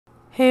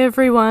Hey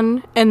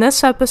everyone, in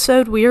this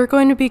episode we are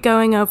going to be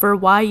going over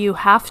why you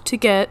have to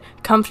get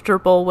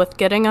comfortable with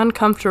getting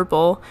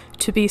uncomfortable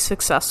to be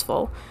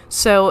successful.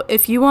 So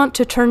if you want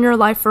to turn your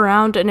life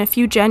around and if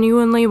you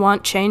genuinely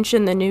want change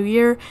in the new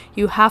year,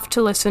 you have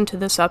to listen to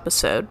this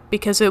episode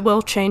because it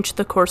will change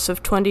the course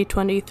of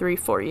 2023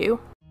 for you.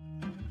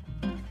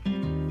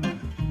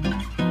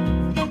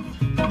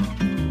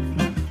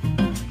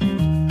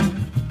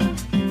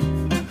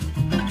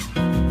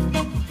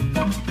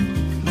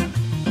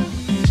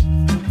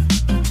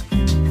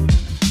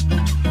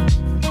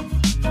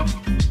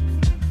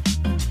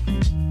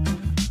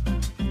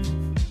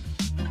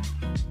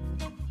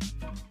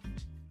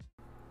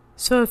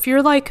 So if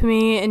you're like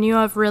me and you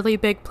have really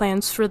big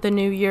plans for the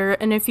new year,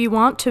 and if you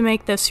want to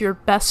make this your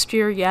best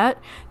year yet,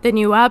 then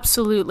you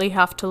absolutely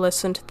have to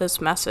listen to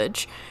this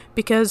message.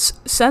 Because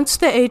since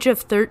the age of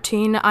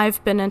 13,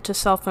 I've been into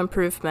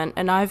self-improvement,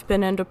 and I've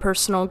been into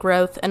personal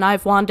growth, and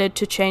I've wanted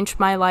to change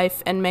my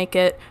life and make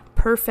it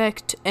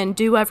perfect and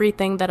do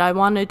everything that I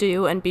want to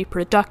do and be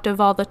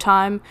productive all the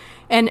time.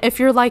 And if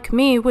you're like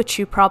me, which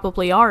you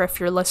probably are if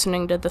you're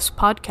listening to this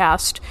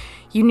podcast,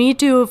 you need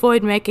to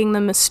avoid making the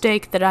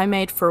mistake that I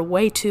made for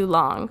way too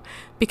long,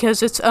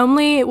 because it's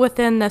only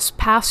within this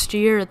past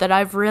year that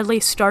I've really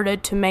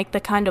started to make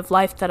the kind of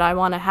life that I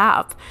want to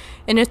have.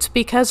 And it's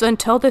because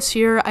until this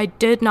year, I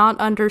did not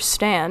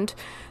understand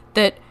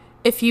that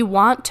if you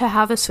want to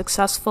have a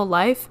successful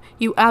life,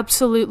 you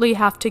absolutely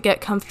have to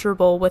get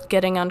comfortable with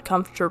getting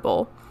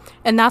uncomfortable.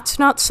 And that's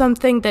not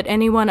something that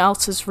anyone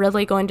else is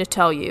really going to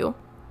tell you.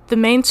 The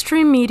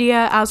mainstream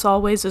media, as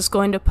always, is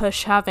going to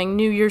push having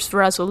New Year's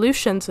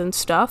resolutions and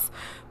stuff,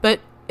 but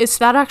is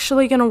that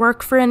actually going to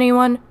work for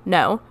anyone?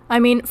 No. I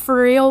mean,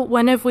 for real,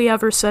 when have we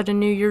ever set a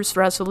New Year's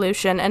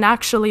resolution and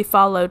actually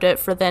followed it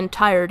for the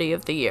entirety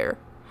of the year?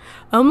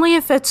 Only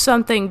if it's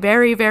something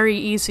very, very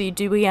easy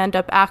do we end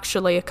up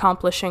actually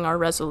accomplishing our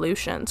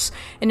resolutions.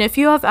 And if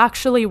you have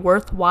actually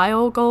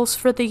worthwhile goals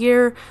for the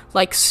year,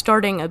 like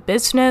starting a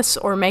business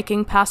or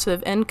making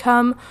passive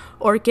income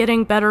or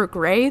getting better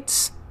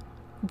grades,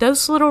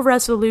 those little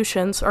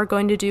resolutions are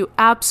going to do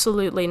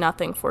absolutely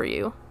nothing for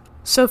you.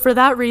 So for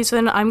that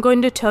reason, I'm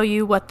going to tell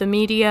you what the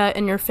media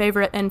and your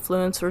favorite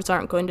influencers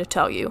aren't going to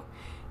tell you.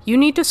 You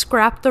need to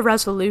scrap the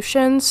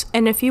resolutions,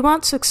 and if you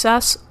want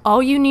success,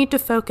 all you need to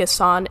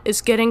focus on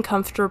is getting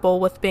comfortable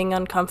with being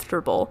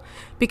uncomfortable,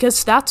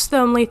 because that's the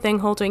only thing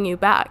holding you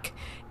back.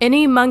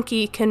 Any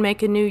monkey can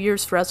make a New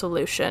Year's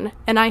resolution,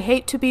 and I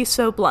hate to be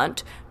so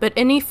blunt, but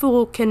any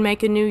fool can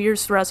make a New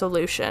Year's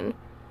resolution.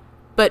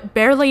 But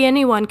barely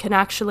anyone can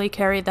actually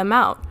carry them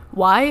out.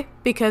 Why?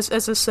 Because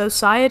as a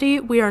society,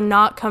 we are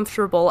not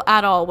comfortable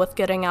at all with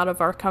getting out of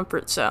our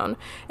comfort zone,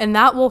 and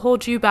that will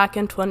hold you back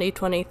in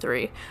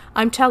 2023.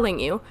 I'm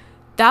telling you,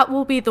 that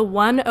will be the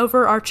one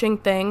overarching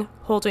thing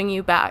holding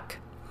you back.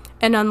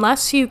 And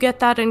unless you get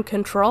that in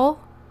control,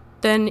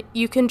 then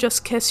you can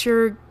just kiss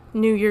your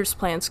New Year's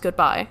plans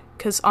goodbye,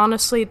 because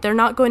honestly, they're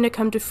not going to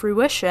come to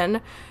fruition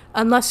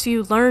unless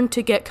you learn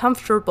to get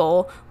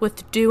comfortable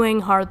with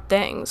doing hard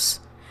things.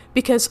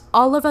 Because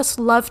all of us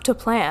love to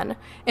plan,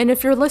 and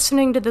if you're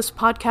listening to this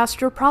podcast,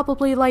 you're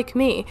probably like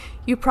me.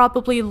 You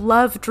probably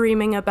love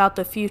dreaming about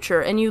the future,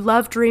 and you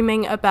love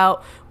dreaming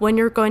about when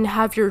you're going to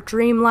have your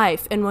dream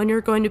life and when you're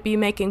going to be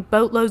making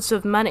boatloads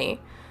of money.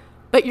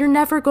 But you're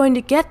never going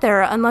to get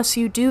there unless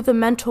you do the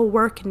mental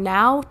work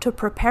now to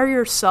prepare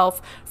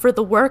yourself for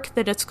the work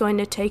that it's going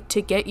to take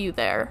to get you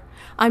there.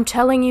 I'm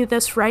telling you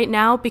this right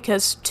now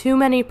because too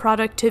many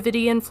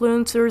productivity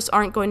influencers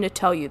aren't going to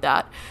tell you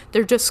that.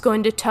 They're just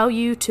going to tell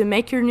you to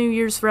make your New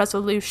Year's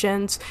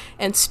resolutions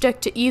and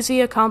stick to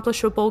easy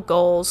accomplishable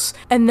goals,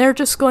 and they're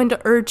just going to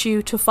urge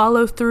you to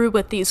follow through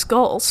with these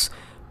goals.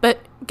 But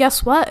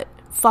guess what?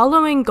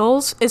 Following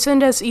goals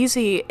isn't as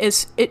easy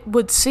as it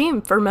would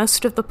seem for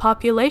most of the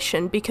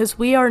population because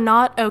we are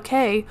not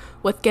okay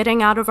with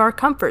getting out of our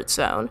comfort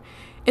zone.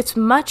 It's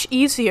much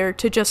easier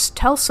to just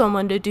tell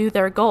someone to do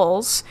their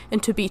goals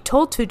and to be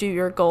told to do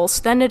your goals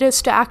than it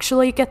is to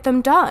actually get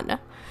them done.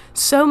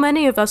 So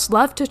many of us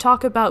love to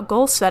talk about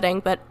goal setting,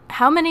 but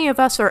how many of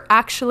us are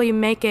actually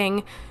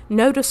making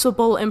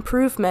noticeable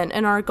improvement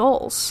in our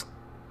goals?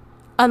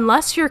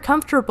 Unless you're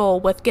comfortable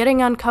with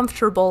getting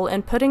uncomfortable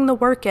and putting the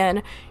work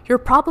in, you're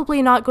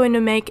probably not going to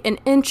make an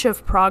inch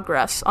of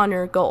progress on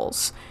your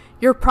goals.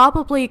 You're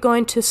probably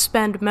going to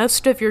spend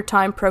most of your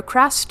time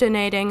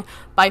procrastinating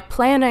by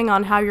planning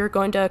on how you're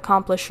going to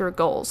accomplish your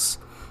goals.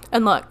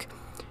 And look,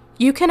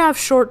 you can have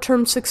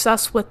short-term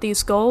success with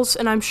these goals,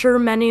 and I'm sure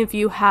many of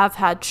you have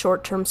had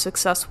short-term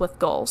success with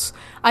goals.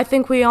 I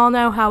think we all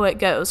know how it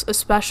goes,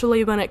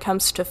 especially when it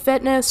comes to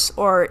fitness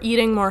or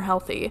eating more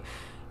healthy.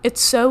 It's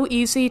so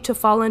easy to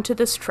fall into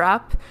this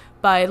trap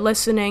by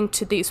listening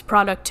to these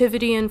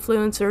productivity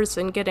influencers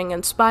and getting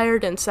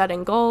inspired and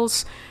setting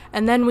goals,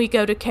 and then we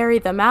go to carry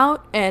them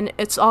out, and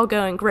it's all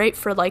going great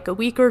for like a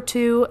week or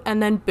two,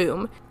 and then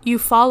boom, you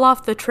fall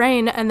off the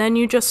train, and then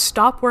you just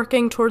stop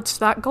working towards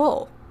that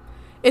goal.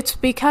 It's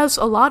because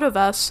a lot of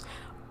us,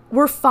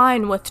 we're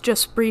fine with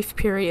just brief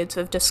periods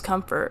of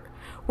discomfort.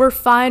 we're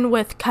fine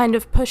with kind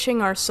of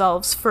pushing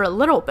ourselves for a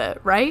little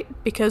bit, right?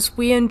 Because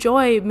we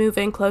enjoy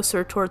moving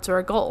closer towards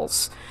our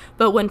goals.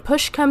 But when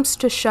push comes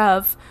to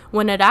shove,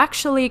 when it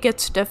actually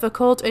gets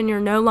difficult and you're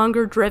no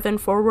longer driven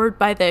forward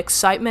by the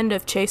excitement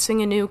of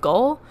chasing a new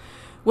goal,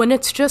 when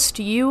it's just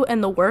you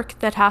and the work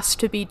that has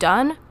to be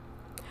done,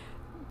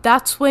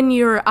 that's when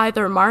you're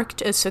either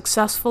marked as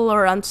successful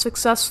or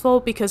unsuccessful,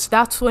 because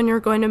that's when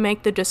you're going to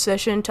make the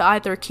decision to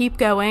either keep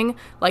going,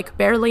 like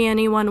barely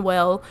anyone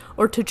will,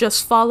 or to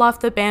just fall off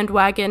the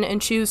bandwagon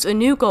and choose a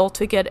new goal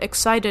to get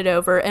excited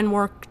over and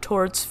work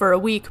towards for a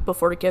week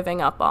before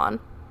giving up on.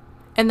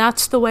 And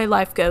that's the way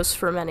life goes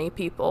for many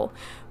people.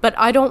 But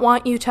I don't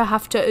want you to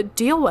have to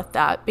deal with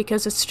that,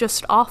 because it's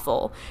just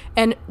awful.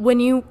 And when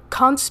you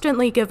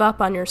constantly give up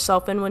on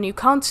yourself, and when you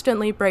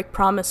constantly break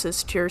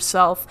promises to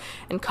yourself,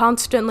 and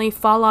constantly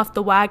fall off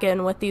the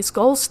wagon with these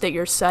goals that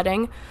you're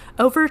setting,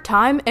 over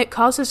time it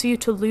causes you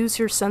to lose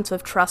your sense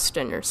of trust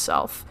in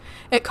yourself.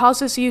 It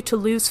causes you to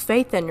lose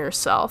faith in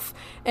yourself.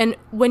 And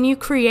when you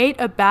create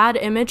a bad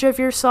image of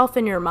yourself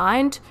in your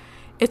mind,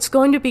 it's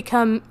going to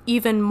become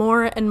even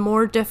more and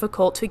more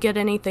difficult to get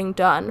anything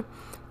done.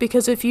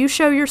 Because if you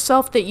show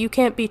yourself that you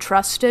can't be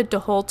trusted to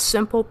hold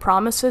simple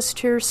promises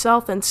to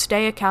yourself and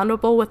stay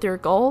accountable with your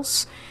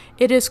goals,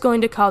 it is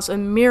going to cause a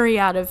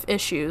myriad of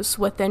issues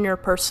within your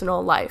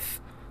personal life.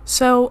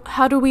 So,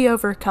 how do we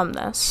overcome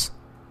this?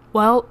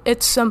 Well,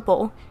 it's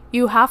simple.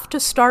 You have to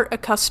start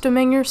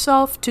accustoming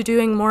yourself to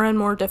doing more and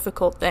more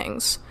difficult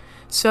things.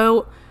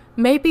 So,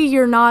 maybe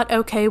you're not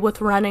okay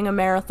with running a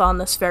marathon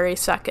this very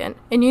second,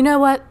 and you know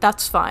what?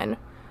 That's fine.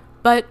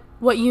 But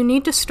what you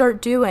need to start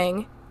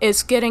doing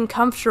is getting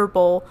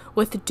comfortable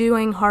with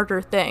doing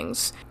harder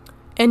things.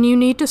 And you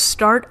need to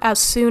start as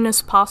soon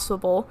as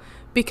possible,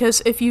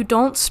 because if you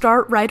don't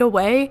start right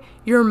away,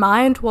 your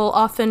mind will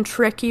often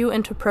trick you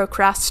into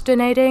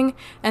procrastinating,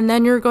 and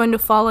then you're going to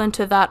fall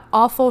into that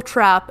awful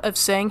trap of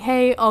saying,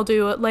 hey, I'll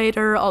do it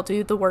later, I'll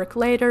do the work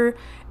later,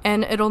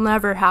 and it'll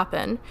never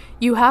happen.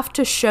 You have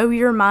to show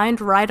your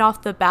mind right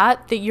off the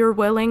bat that you're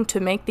willing to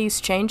make these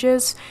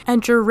changes,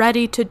 and you're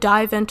ready to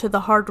dive into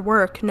the hard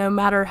work no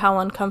matter how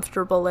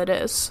uncomfortable it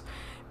is.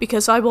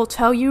 Because I will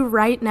tell you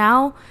right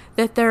now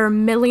that there are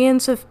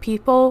millions of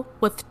people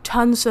with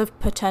tons of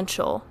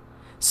potential.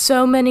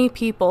 So many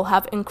people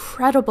have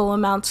incredible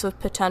amounts of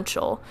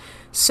potential.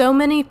 So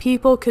many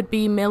people could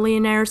be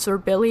millionaires or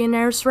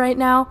billionaires right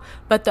now,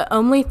 but the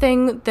only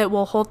thing that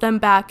will hold them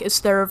back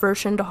is their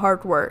aversion to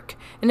hard work.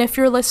 And if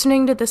you're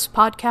listening to this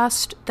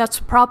podcast,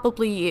 that's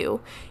probably you.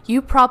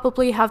 You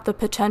probably have the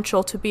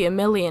potential to be a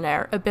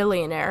millionaire, a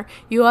billionaire.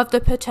 You have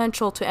the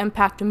potential to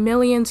impact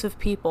millions of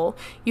people.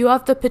 You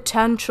have the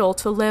potential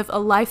to live a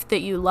life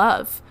that you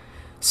love.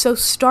 So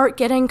start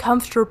getting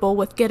comfortable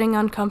with getting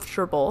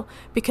uncomfortable,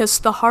 because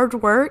the hard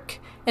work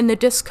and the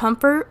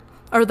discomfort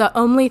are the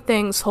only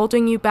things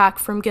holding you back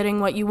from getting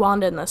what you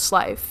want in this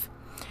life.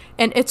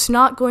 And it's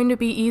not going to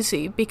be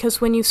easy,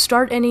 because when you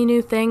start any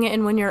new thing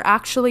and when you're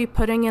actually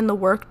putting in the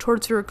work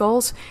towards your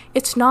goals,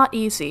 it's not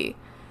easy.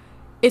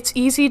 It's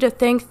easy to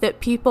think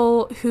that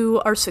people who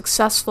are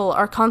successful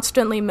are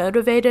constantly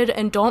motivated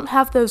and don't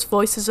have those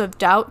voices of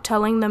doubt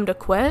telling them to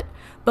quit,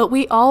 but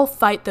we all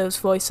fight those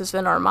voices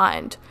in our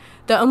mind.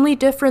 The only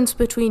difference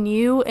between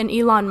you and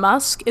Elon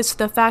Musk is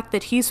the fact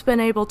that he's been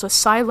able to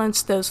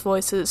silence those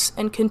voices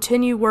and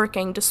continue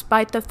working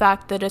despite the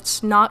fact that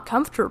it's not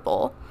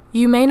comfortable.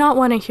 You may not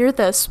want to hear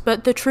this,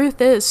 but the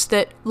truth is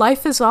that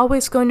life is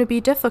always going to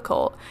be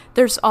difficult.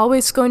 There's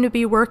always going to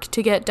be work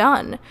to get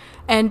done.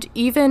 And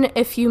even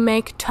if you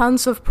make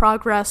tons of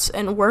progress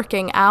in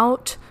working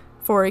out,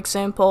 for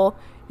example,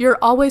 you're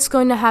always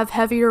going to have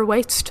heavier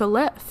weights to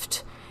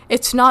lift.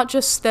 It's not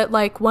just that,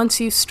 like, once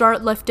you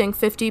start lifting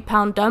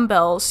 50-pound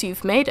dumbbells,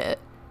 you've made it.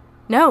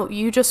 No,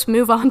 you just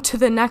move on to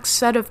the next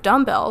set of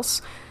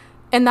dumbbells.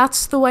 And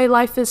that's the way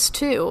life is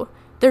too.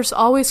 There's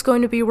always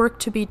going to be work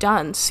to be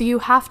done, so you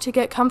have to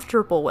get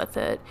comfortable with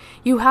it.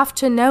 You have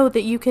to know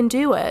that you can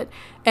do it.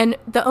 And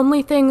the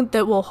only thing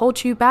that will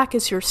hold you back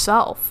is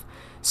yourself.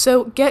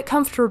 So get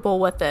comfortable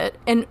with it.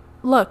 And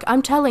look,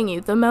 I'm telling you,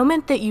 the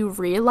moment that you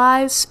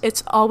realize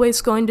it's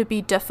always going to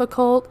be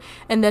difficult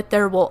and that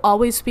there will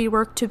always be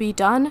work to be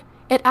done,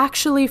 it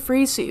actually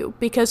frees you,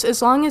 because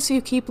as long as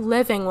you keep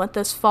living with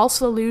this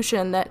false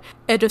illusion that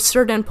at a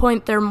certain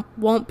point there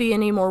won't be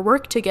any more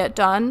work to get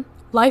done,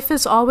 life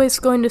is always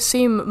going to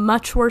seem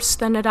much worse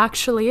than it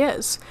actually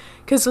is.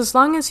 Because as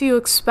long as you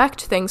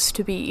expect things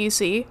to be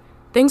easy,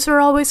 things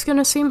are always going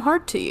to seem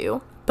hard to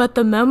you. But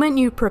the moment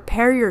you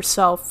prepare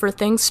yourself for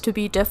things to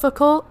be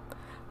difficult,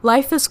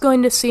 life is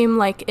going to seem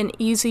like an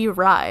easy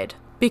ride.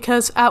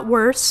 Because at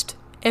worst,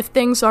 if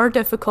things are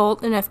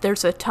difficult and if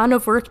there's a ton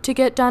of work to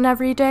get done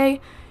every day,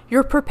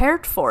 you're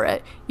prepared for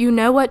it. You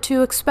know what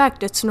to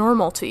expect. It's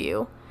normal to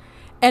you.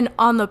 And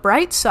on the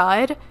bright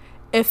side,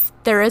 if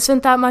there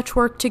isn't that much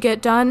work to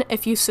get done,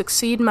 if you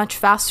succeed much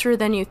faster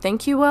than you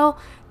think you will,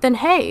 then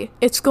hey,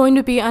 it's going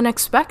to be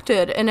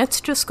unexpected and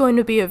it's just going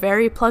to be a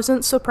very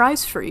pleasant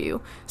surprise for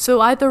you. So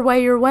either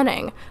way you're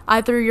winning.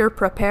 Either you're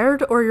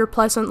prepared or you're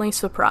pleasantly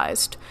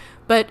surprised.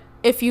 But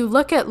if you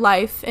look at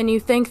life and you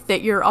think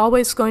that you're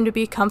always going to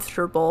be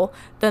comfortable,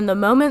 then the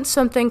moment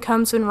something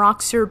comes and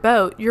rocks your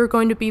boat, you're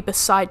going to be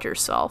beside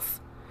yourself.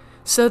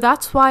 So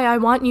that's why I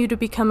want you to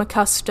become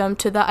accustomed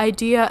to the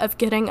idea of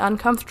getting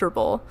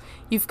uncomfortable.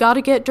 You've got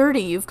to get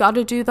dirty. You've got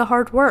to do the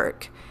hard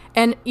work.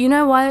 And you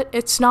know what?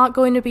 It's not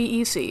going to be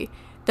easy.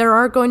 There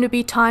are going to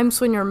be times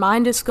when your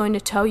mind is going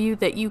to tell you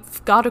that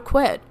you've got to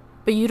quit,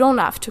 but you don't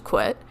have to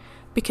quit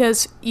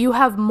because you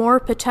have more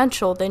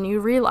potential than you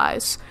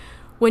realize.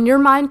 When your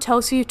mind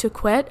tells you to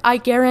quit, I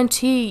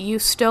guarantee you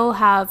still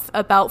have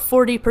about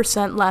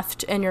 40%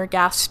 left in your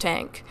gas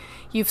tank.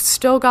 You've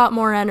still got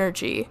more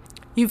energy.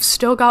 You've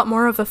still got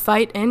more of a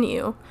fight in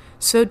you.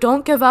 So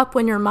don't give up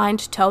when your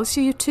mind tells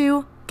you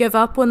to. Give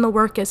up when the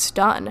work is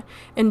done.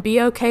 And be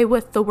okay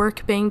with the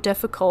work being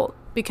difficult,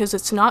 because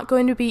it's not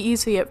going to be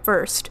easy at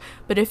first.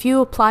 But if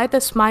you apply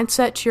this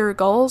mindset to your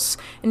goals,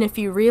 and if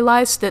you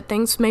realize that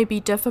things may be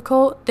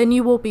difficult, then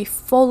you will be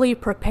fully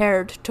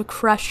prepared to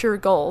crush your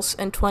goals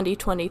in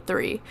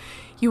 2023.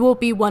 You will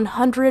be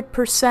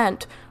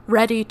 100%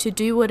 ready to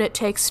do what it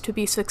takes to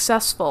be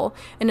successful.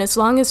 And as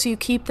long as you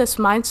keep this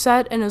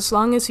mindset, and as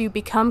long as you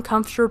become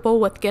comfortable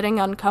with getting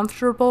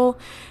uncomfortable,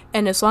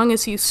 and as long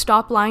as you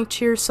stop lying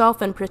to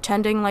yourself and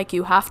pretending like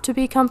you have to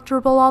be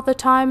comfortable all the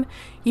time,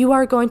 you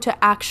are going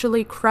to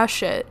actually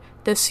crush it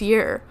this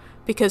year,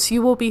 because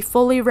you will be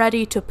fully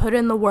ready to put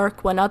in the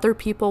work when other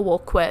people will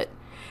quit.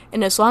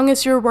 And as long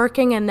as you're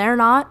working and they're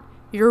not,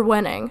 you're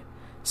winning.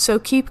 So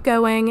keep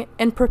going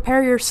and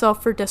prepare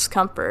yourself for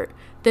discomfort.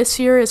 This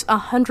year is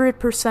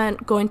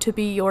 100% going to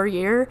be your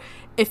year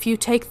if you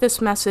take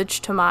this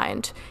message to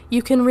mind.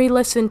 You can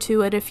re-listen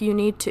to it if you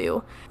need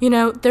to. You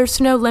know,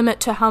 there's no limit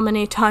to how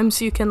many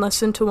times you can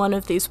listen to one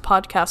of these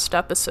podcast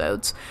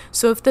episodes.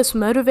 So if this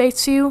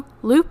motivates you,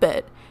 loop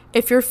it.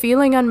 If you're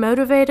feeling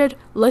unmotivated,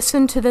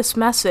 listen to this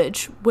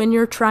message when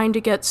you're trying to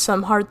get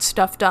some hard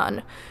stuff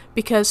done.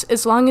 Because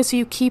as long as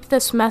you keep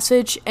this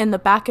message in the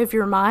back of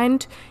your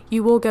mind,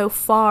 you will go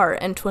far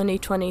in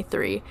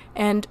 2023.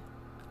 And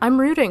I'm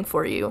rooting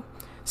for you.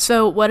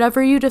 So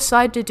whatever you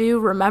decide to do,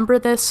 remember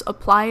this,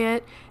 apply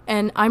it,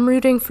 and I'm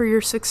rooting for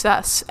your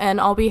success,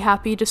 and I'll be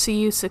happy to see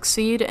you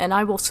succeed, and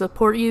I will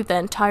support you the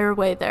entire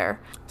way there.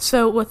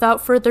 So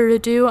without further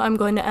ado, I'm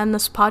going to end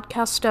this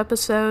podcast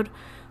episode,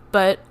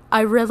 but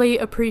I really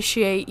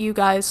appreciate you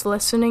guys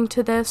listening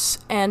to this,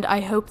 and I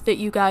hope that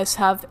you guys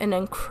have an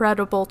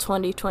incredible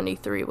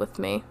 2023 with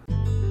me.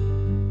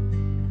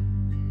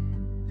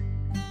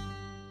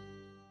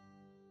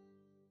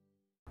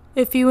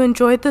 If you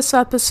enjoyed this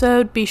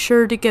episode, be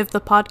sure to give the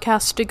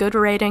podcast a good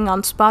rating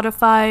on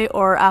Spotify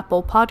or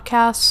Apple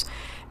Podcasts.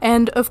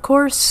 And of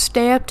course,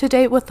 stay up to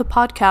date with the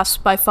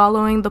podcast by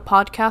following the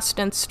podcast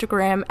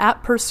Instagram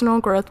at Personal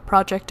Growth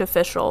Project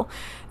Official.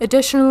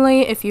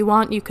 Additionally, if you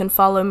want, you can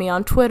follow me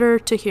on Twitter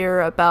to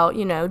hear about,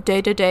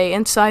 day-to-day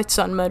insights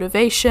on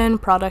motivation,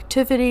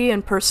 productivity,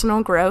 and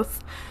personal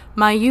growth.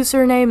 My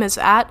username is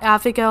at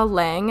Abigail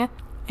Lang.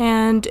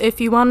 And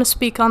if you want to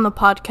speak on the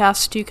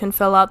podcast, you can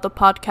fill out the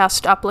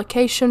podcast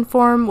application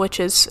form, which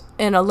is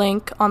in a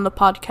link on the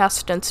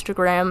podcast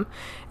Instagram.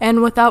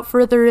 And without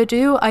further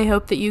ado, I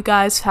hope that you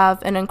guys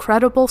have an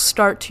incredible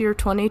start to your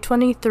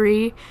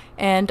 2023,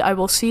 and I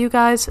will see you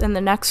guys in the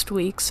next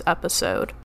week's episode.